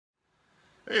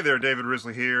Hey there, David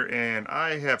Risley here, and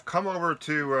I have come over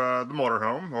to the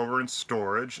motorhome over in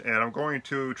storage, and I'm going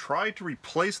to try to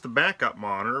replace the backup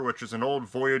monitor, which is an old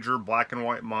Voyager black and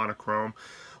white monochrome,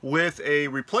 with a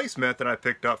replacement that I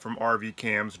picked up from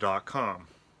RVCams.com.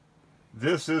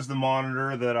 This is the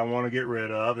monitor that I want to get rid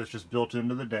of. It's just built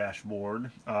into the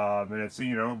dashboard, and it's,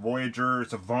 you know, Voyager.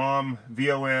 It's a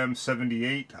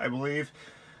VOM78, I believe.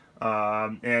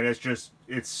 And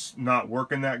it's not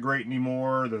working that great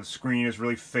anymore. The screen is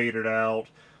really faded out.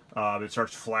 It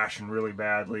starts flashing really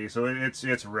badly, so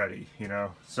it's ready, you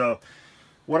know. So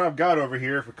what I've got over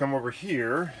here, if we come over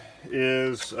here,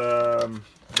 is the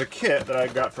kit that I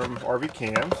got from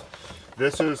RVCams.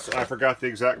 This is, I forgot the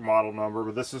exact model number,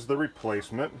 but this is the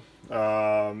replacement,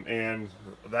 and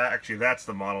that's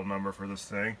the model number for this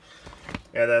thing.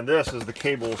 And then this is the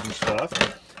cables and stuff.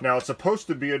 Now, it's supposed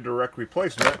to be a direct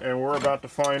replacement, and we're about to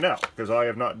find out, because I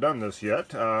have not done this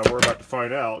yet. We're about to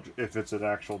find out if it's an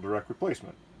actual direct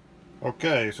replacement.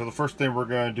 Okay, so the first thing we're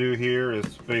going to do here is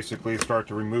basically start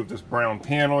to remove this brown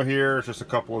panel here. It's just a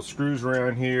couple of screws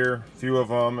around here, a few of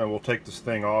them, and we'll take this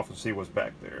thing off and see what's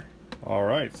back there.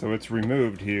 Alright, so it's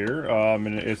removed here, and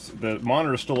the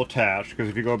monitor is still attached, because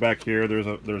if you go back here,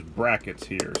 there's brackets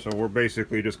here. So we're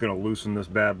basically just going to loosen this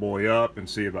bad boy up and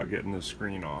see about getting this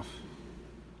screen off.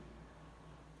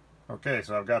 Okay,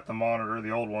 so I've got the monitor,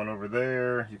 the old one over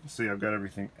there. You can see I've got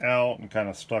everything out and kind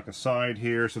of stuck aside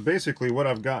here. So basically what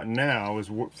I've got now is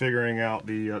figuring out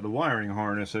the wiring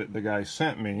harness that the guy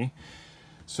sent me.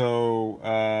 So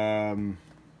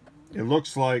it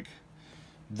looks like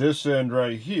this end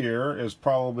right here is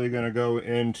probably going to go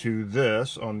into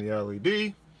this on the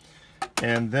LED.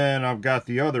 And then I've got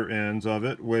the other ends of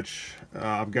it, which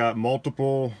I've got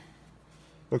multiple,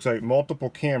 looks like multiple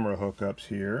camera hookups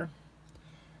here.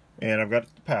 And I've got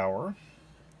the power.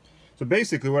 So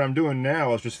basically what I'm doing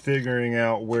now is just figuring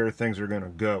out where things are going to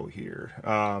go here.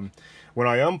 When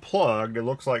I unplugged, it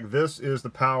looks like this is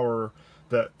the power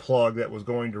plug that was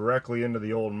going directly into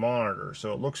the old monitor.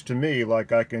 So it looks to me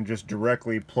like I can just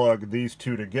directly plug these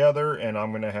two together and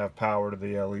I'm going to have power to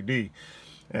the LED.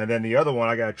 And then the other one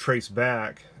I got to trace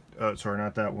back, sorry,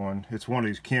 not that one. It's one of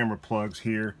these camera plugs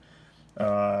here,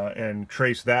 and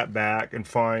trace that back and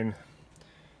find,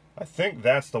 I think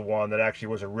that's the one that actually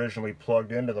was originally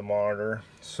plugged into the monitor.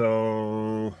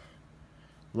 So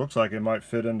looks like it might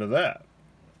fit into that.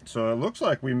 So it looks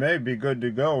like we may be good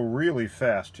to go really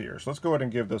fast here. So let's go ahead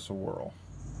and give this a whirl.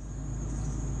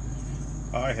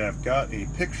 I have got a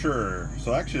picture.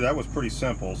 So actually that was pretty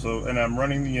simple. So, and I'm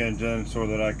running the engine so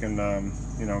that I can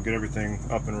you know, get everything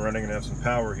up and running and have some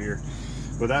power here.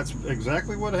 But that's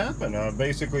exactly what happened.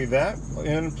 Basically that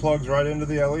end plugs right into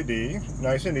the LED,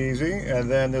 nice and easy,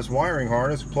 and then this wiring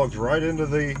harness plugs right into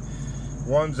the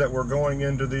ones that were going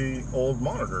into the old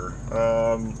monitor,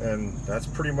 and that's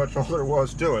pretty much all there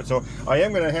was to it. So I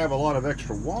am going to have a lot of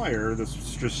extra wire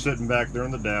that's just sitting back there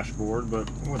in the dashboard, but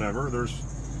whatever. There's,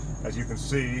 as you can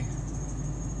see,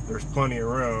 there's plenty of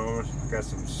room. Got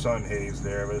some sun haze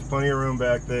there, but there's plenty of room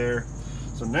back there.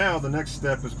 So now the next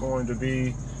step is going to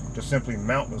be to simply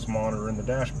mount this monitor in the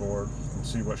dashboard and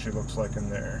see what she looks like in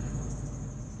there.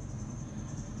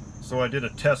 So I did a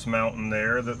test mount in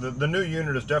there. The new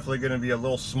unit is definitely going to be a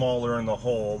little smaller in the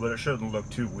hole, but it shouldn't look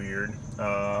too weird.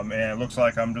 And it looks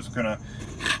like I'm just going to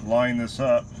line this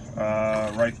up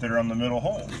right there on the middle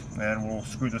hole, and we'll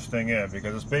screw this thing in,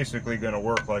 because it's basically going to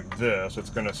work like this. It's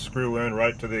going to screw in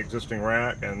right to the existing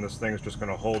rack, and this thing is just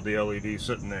going to hold the LED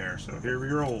sitting there. So here we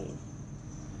roll.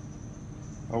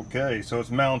 Okay, so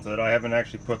it's mounted. I haven't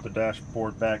actually put the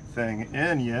dashboard back thing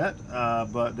in yet,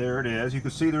 but there it is. You can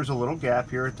see there's a little gap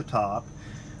here at the top.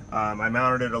 I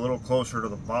mounted it a little closer to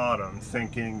the bottom,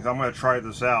 thinking, I'm going to try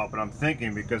this out, but I'm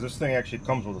thinking, because this thing actually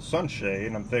comes with a sunshade,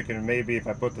 and I'm thinking maybe if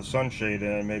I put the sunshade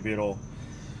in, maybe it'll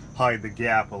hide the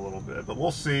gap a little bit. But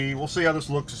we'll see. We'll see how this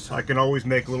looks. I can always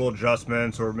make little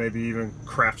adjustments, or maybe even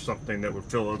craft something that would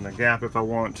fill in the gap if I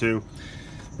want to.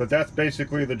 But that's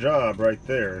basically the job right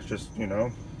there. It's just, you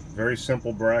know, very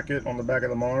simple bracket on the back of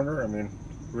the monitor. I mean,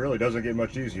 really doesn't get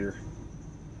much easier.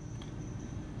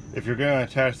 If you're going to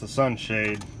attach the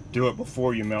sunshade, do it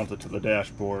before you mount it to the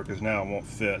dashboard, because now it won't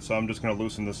fit. So I'm just going to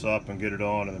loosen this up and get it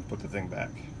on and then put the thing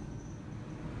back.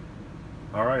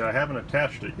 Alright, I haven't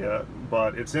attached it yet,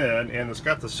 but it's in and it's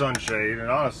got the sunshade.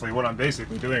 And honestly, what I'm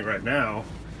basically doing right now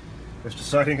is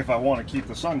deciding if I want to keep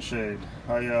the sunshade.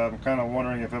 I'm kind of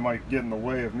wondering if it might get in the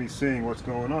way of me seeing what's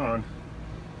going on.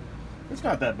 It's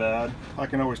not that bad. I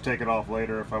can always take it off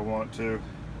later if I want to.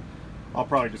 I'll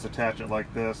probably just attach it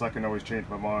like this. I can always change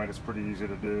my mind. It's pretty easy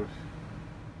to do.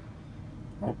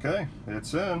 Okay,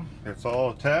 it's in. It's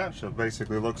all attached. It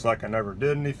basically looks like I never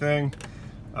did anything.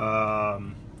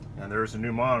 And there's a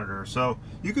new monitor. So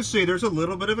you can see there's a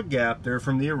little bit of a gap there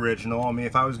from the original. I mean,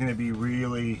 if I was going to be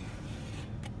really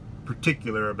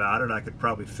particular about it, I could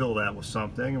probably fill that with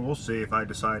something, and we'll see if I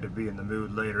decide to be in the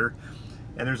mood later.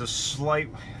 And there's a slight,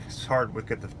 it's hard to look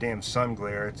at the damn sun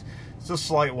glare, it's a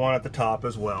slight one at the top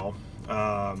as well.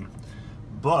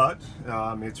 But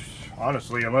it's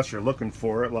honestly, unless you're looking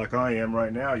for it like I am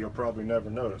right now, you'll probably never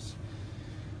notice.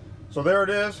 So there it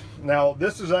is. Now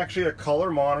this is actually a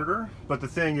color monitor, but the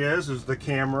thing is the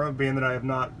camera, being that I have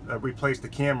not replaced the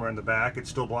camera in the back, it's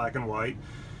still black and white.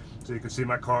 So you can see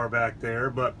my car back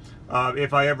there, but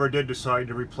if I ever did decide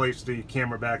to replace the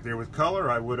camera back there with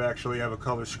color, I would actually have a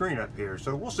color screen up here.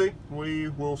 So we'll see. We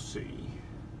will see.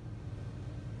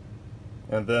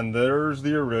 And then there's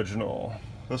the original.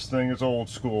 This thing is old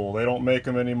school. They don't make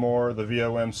them anymore, the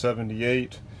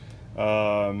VOM78.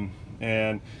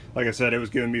 And like I said, it was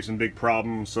giving me some big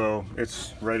problems, so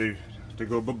it's ready to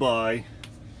go bye-bye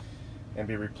and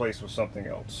be replaced with something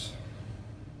else.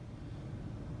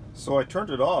 So I turned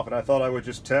it off, and I thought I would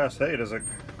just test, hey, does it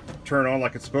turn on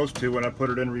like it's supposed to when I put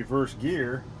it in reverse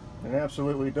gear? And it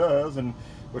absolutely does, and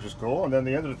which is cool. And then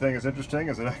the other thing is interesting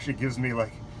is it actually gives me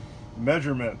like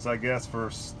measurements, I guess, for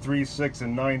 3, 6,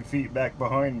 and 9 feet back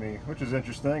behind me, which is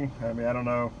interesting. I mean, I don't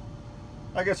know.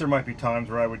 I guess there might be times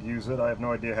where I would use it. I have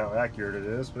no idea how accurate it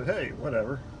is, but hey,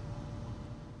 whatever.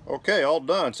 Okay, all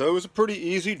done. So it was a pretty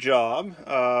easy job.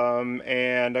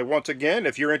 And once again,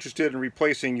 if you're interested in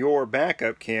replacing your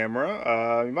backup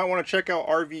camera, you might want to check out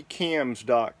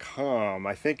RVCams.com.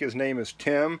 I think his name is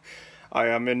Tim. I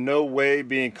am in no way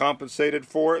being compensated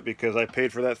for it because I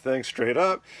paid for that thing straight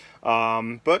up.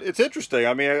 But it's interesting.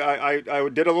 I mean, I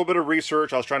did a little bit of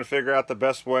research. I was trying to figure out the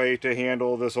best way to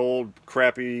handle this old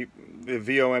crappy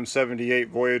VOM78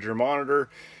 Voyager monitor.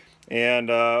 And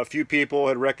a few people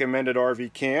had recommended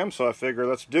RVCam, so I figured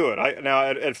let's do it. Now,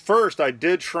 at first, I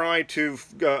did try to,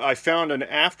 I found an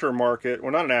aftermarket,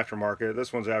 well, not an aftermarket,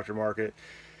 this one's aftermarket.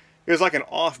 It was like an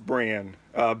off-brand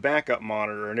backup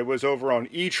monitor, and it was over on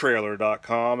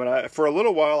eTrailer.com. And for a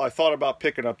little while, I thought about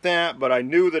picking up that, but I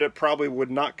knew that it probably would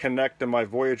not connect to my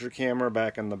Voyager camera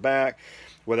back in the back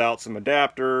without some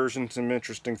adapters and some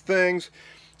interesting things.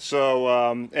 So,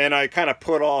 and I kind of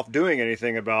put off doing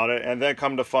anything about it, and then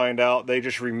come to find out they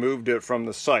just removed it from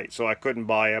the site, so I couldn't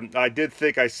buy it. I did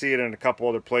think I see it in a couple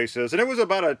other places, and it was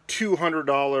about a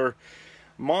 $200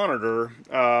 monitor,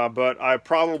 but I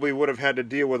probably would have had to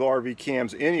deal with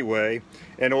RVCams anyway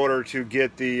in order to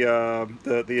get the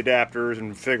adapters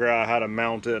and figure out how to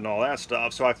mount it and all that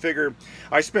stuff. So I figured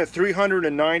I spent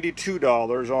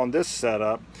 $392 on this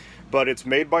setup. But it's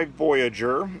made by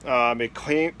Voyager. It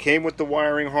came with the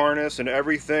wiring harness and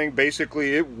everything.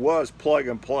 Basically, it was plug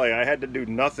and play. I had to do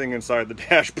nothing inside the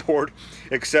dashboard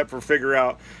except for figure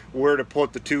out where to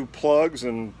put the 2 plugs,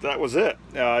 and that was it.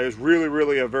 It was really,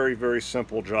 really a very, very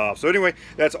simple job. So anyway,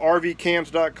 that's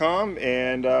RVCams.com,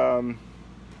 and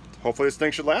hopefully this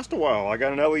thing should last a while. I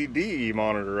got an LED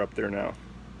monitor up there now.